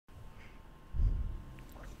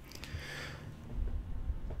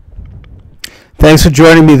Thanks for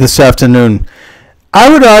joining me this afternoon.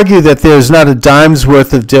 I would argue that there's not a dime's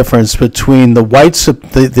worth of difference between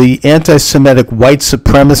the anti-Semitic white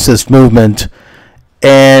supremacist movement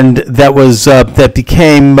and that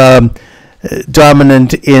became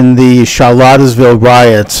dominant in the Charlottesville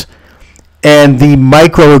riots, and the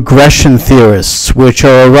microaggression theorists, which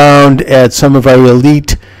are around at some of our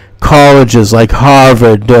elite colleges like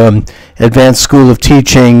Harvard, Advanced School of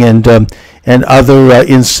Teaching, and other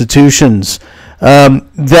institutions.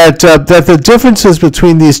 That the differences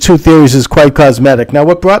between these two theories is quite cosmetic. Now,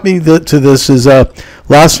 what brought me to this is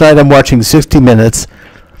last night I'm watching 60 Minutes,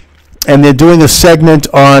 and they're doing a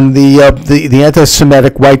segment on the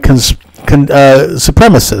anti-Semitic white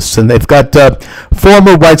supremacists, and they've got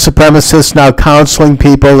former white supremacists now counseling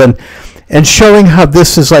people and showing how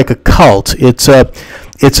this is like a cult. It's a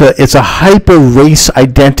hyper race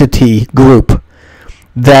identity group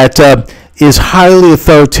that is highly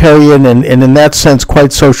authoritarian and in that sense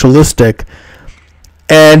quite socialistic,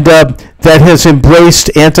 and that has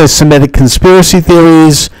embraced anti-Semitic conspiracy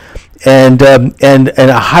theories and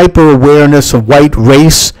a hyper awareness of white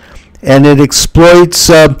race, and it exploits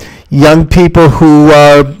young people who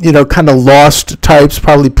are kind of lost types,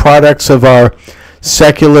 probably products of our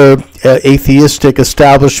secular atheistic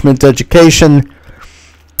establishment education,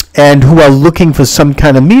 and who are looking for some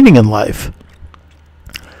kind of meaning in life.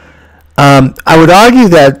 I would argue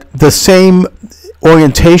that the same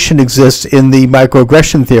orientation exists in the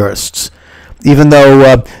microaggression theorists, even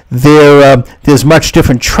though there's much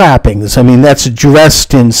different trappings. I mean, that's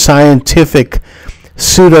dressed in pseudo-scientific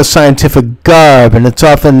garb, and it's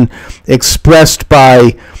often expressed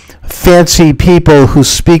by fancy people who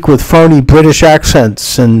speak with phony British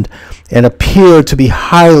accents and appear to be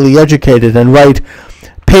highly educated and write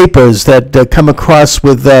papers that come across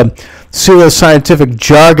with pseudo-scientific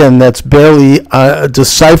jargon that's barely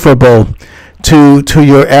decipherable to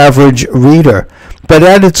your average reader. But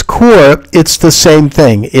at its core, it's the same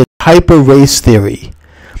thing. It's hyper-race theory.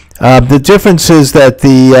 The difference is that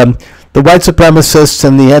the white supremacists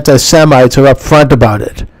and the anti-Semites are upfront about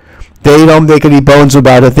it. They don't make any bones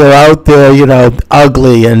about it. They're out there,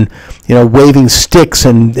 ugly and, waving sticks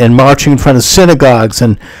and marching in front of synagogues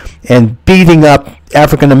and beating up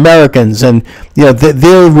African Americans, and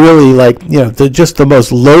they're really they're just the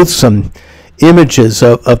most loathsome images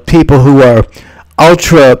of people who are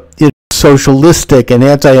ultra socialistic and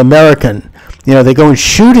anti-American. They go and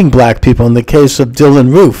shooting black people in the case of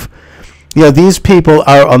Dylan Roof. These people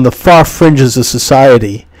are on the far fringes of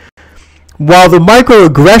society, while the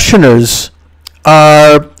microaggressioners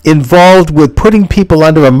are involved with putting people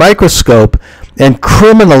under a microscope and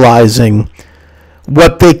criminalizing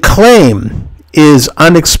what they claim is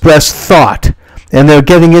unexpressed thought, and they're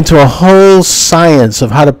getting into a whole science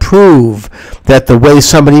of how to prove that the way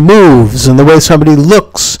somebody moves and the way somebody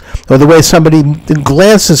looks or the way somebody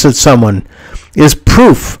glances at someone is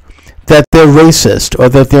proof that they're racist or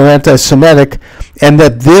that they're anti-Semitic, and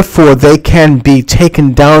that therefore they can be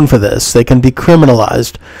taken down for this. They can be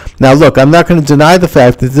criminalized. Now look, I'm not going to deny the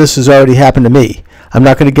fact that this has already happened to me. I'm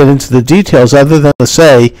not going to get into the details other than to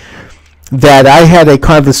say that I had a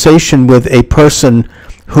conversation with a person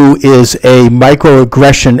who is a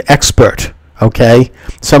microaggression expert, okay?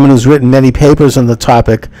 Someone who's written many papers on the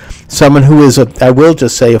topic, someone who is, I will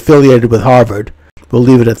just say, affiliated with Harvard. We'll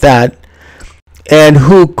leave it at that. And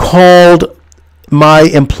who called my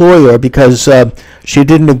employer because she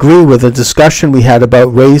didn't agree with a discussion we had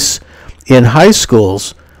about race in high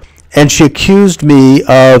schools, and she accused me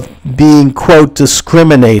of being, quote,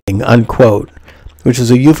 discriminating, unquote, which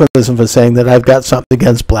is a euphemism for saying that I've got something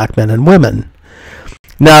against black men and women.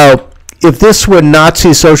 Now, if this were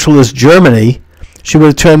Nazi socialist Germany, she would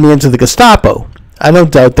have turned me into the Gestapo. I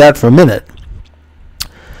don't doubt that for a minute.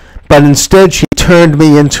 But instead, she turned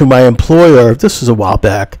me into my employer, this is a while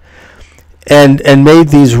back, and made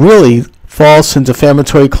these really false and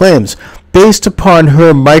defamatory claims based upon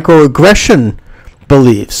her microaggression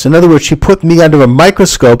beliefs. In other words, she put me under a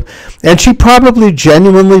microscope, and she probably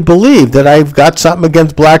genuinely believed that I've got something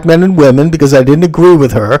against black men and women because I didn't agree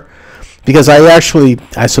with her, because I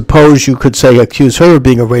suppose you could say, accuse her of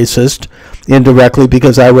being a racist indirectly,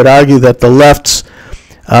 because I would argue that the left's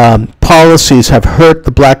policies have hurt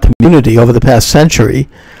the black community over the past century,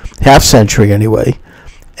 half century anyway,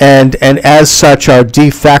 and as such are de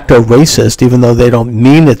facto racist, even though they don't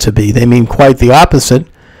mean it to be. They mean quite the opposite.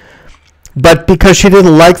 But because she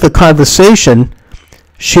didn't like the conversation,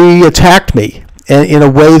 she attacked me in a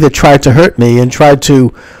way that tried to hurt me and tried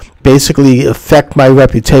to basically affect my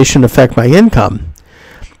reputation, affect my income.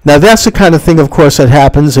 Now, that's the kind of thing, of course, that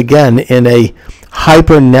happens, again, in a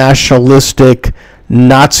hyper-nationalistic,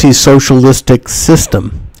 Nazi socialistic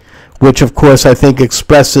system, which of course I think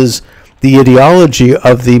expresses the ideology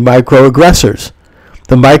of the microaggressors.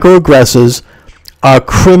 The microaggressors are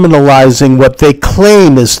criminalizing what they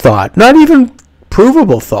claim is thought, not even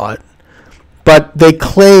provable thought, but they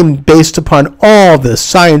claim, based upon all the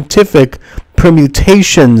scientific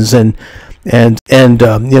permutations and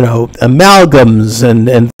amalgams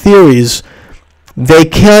and theories, they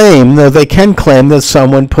claim, though they can claim, that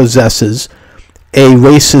someone possesses a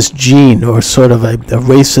racist gene or sort of a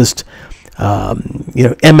racist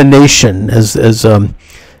emanation, as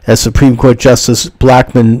Supreme Court Justice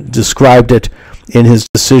Blackmun described it in his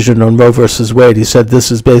decision on Roe versus Wade. He said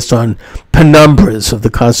this is based on penumbras of the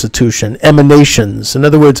Constitution, emanations. In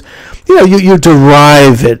other words, you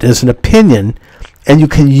derive it as an opinion, and you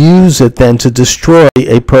can use it then to destroy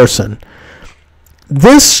a person.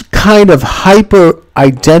 This kind of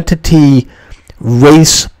hyper-identity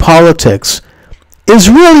race politics is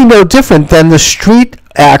really no different than the street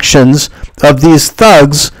actions of these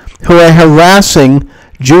thugs who are harassing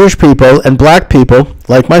Jewish people and black people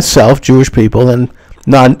like myself, Jewish people, and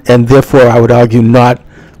therefore I would argue not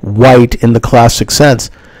white in the classic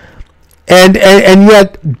sense. And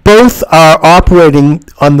yet both are operating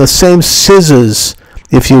on the same scissors,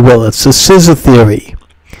 if you will. It's the scissor theory.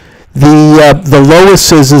 The lower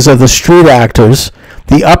scissors are the street actors.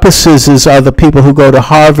 The upper scissors are the people who go to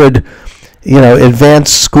Harvard,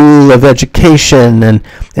 advanced school of education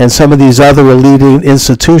and some of these other elite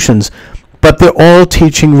institutions. But they're all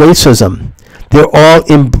teaching racism. They're all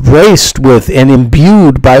embraced with and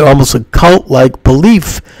imbued by almost a cult-like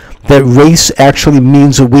belief that race actually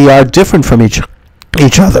means that we are different from each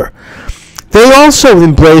other. They also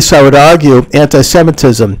embrace, I would argue,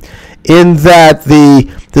 anti-Semitism, in that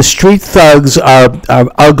the street thugs are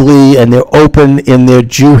ugly and they're open in their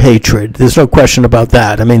Jew hatred. There's no question about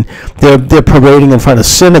that. I mean, they're parading in front of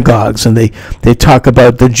synagogues, and they talk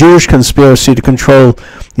about the Jewish conspiracy to control,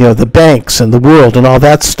 the banks and the world and all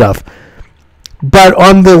that stuff. But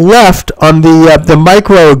on the left, on the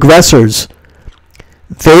microaggressors,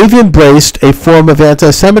 they've embraced a form of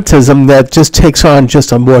anti-Semitism that just takes on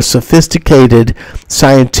just a more sophisticated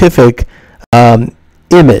scientific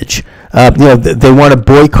image. They want to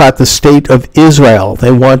boycott the state of Israel.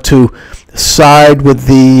 They want to side with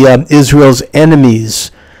the Israel's enemies.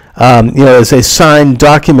 As they sign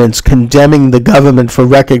documents condemning the government for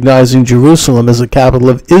recognizing Jerusalem as the capital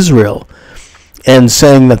of Israel, and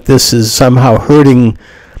saying that this is somehow hurting,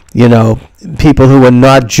 people who are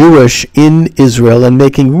not Jewish in Israel, and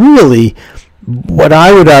making really what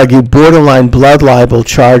I would argue borderline blood libel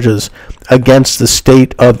charges against the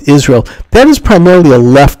state of Israel. That is primarily a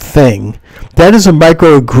left thing. That is a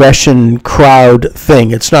microaggression crowd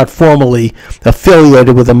thing. It's not formally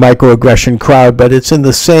affiliated with a microaggression crowd, but it's in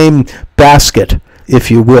the same basket, if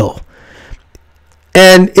you will.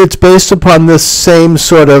 And it's based upon this same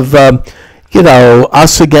sort of,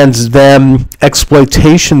 us against them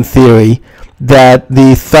exploitation theory that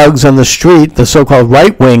the thugs on the street, the so-called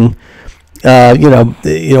right-wing,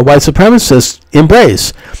 white supremacists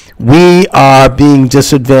embrace. We are being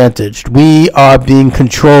disadvantaged. We are being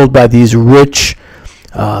controlled by these rich,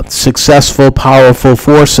 successful, powerful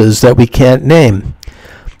forces that we can't name.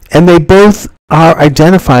 And they both are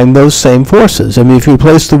identifying those same forces. I mean, if you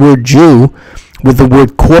replace the word Jew with the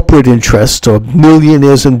word corporate interest or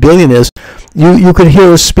millionaires and billionaires, you could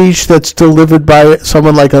hear a speech that's delivered by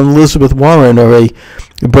someone like an Elizabeth Warren or a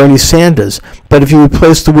Bernie Sanders. But if you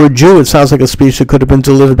replace the word Jew, it sounds like a speech that could have been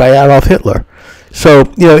delivered by Adolf Hitler.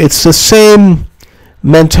 So, it's the same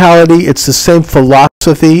mentality, it's the same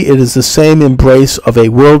philosophy, it is the same embrace of a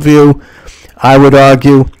worldview, I would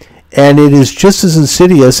argue, and it is just as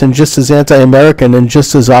insidious and just as anti-American and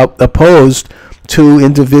just as opposed to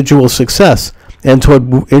individual success and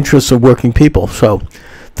toward interests of working people. So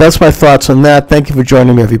that's my thoughts on that. Thank you for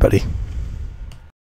joining me, everybody.